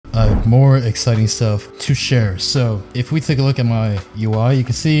I have more exciting stuff to share. So if we take a look at my UI, you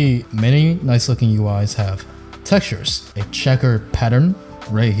can see many nice looking UIs have textures, a checker pattern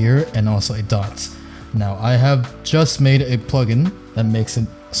right here, and also a dot. Now I have just made a plugin that makes it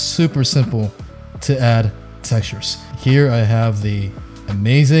super simple to add textures. Here I have the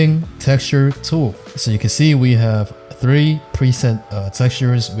amazing texture tool. So you can see we have 3 preset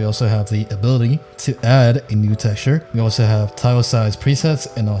textures. We also have the ability to add a new texture. We also have tile size presets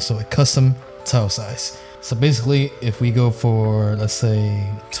and also a custom tile size. So basically, if we go for, let's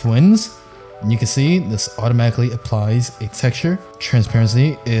say, twins, you can see this automatically applies a texture.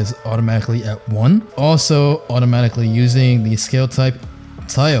 Transparency is automatically at 1. Also automatically using the scale type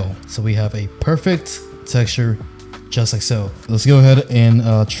tile. So we have a perfect texture just like so. Let's go ahead and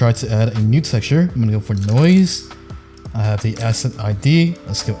try to add a new texture. I'm gonna go for noise. I have the asset ID.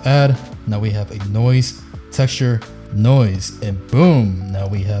 Let's go add. Now we have a noise texture, noise, and boom. Now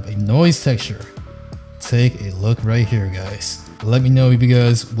we have a noise texture. Take a look right here, guys. Let me know if you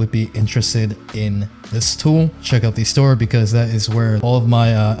guys would be interested in this tool. Check out the store because that is where all of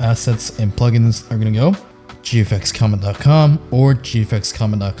my assets and plugins are gonna go. gfxcommon.com or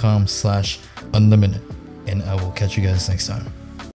gfxcommon.com/unlimited. And I will catch you guys next time.